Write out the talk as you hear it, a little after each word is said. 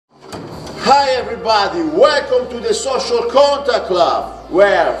Hi everybody, welcome to the Social Contact Club,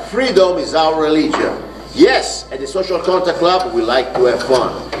 where freedom is our religion. Yes, at the Social Contact Club we like to have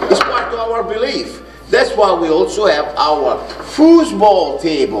fun. It's part of our belief. That's why we also have our foosball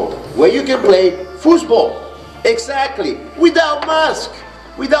table, where you can play foosball. Exactly, without mask,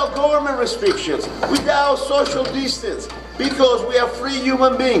 without government restrictions, without social distance, because we are free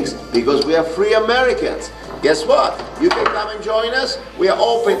human beings, because we are free Americans. Guess what? You can come and join us. We are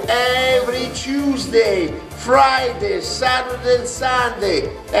open every Tuesday, Friday, Saturday and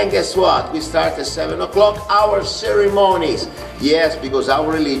Sunday. And guess what? We start at 7 o'clock, our ceremonies. Yes, because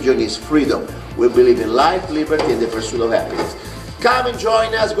our religion is freedom. We believe in life, liberty, and the pursuit of happiness. Come and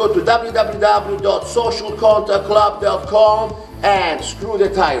join us. Go to www.socialcontactclub.com and screw the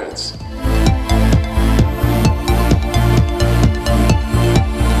tyrants.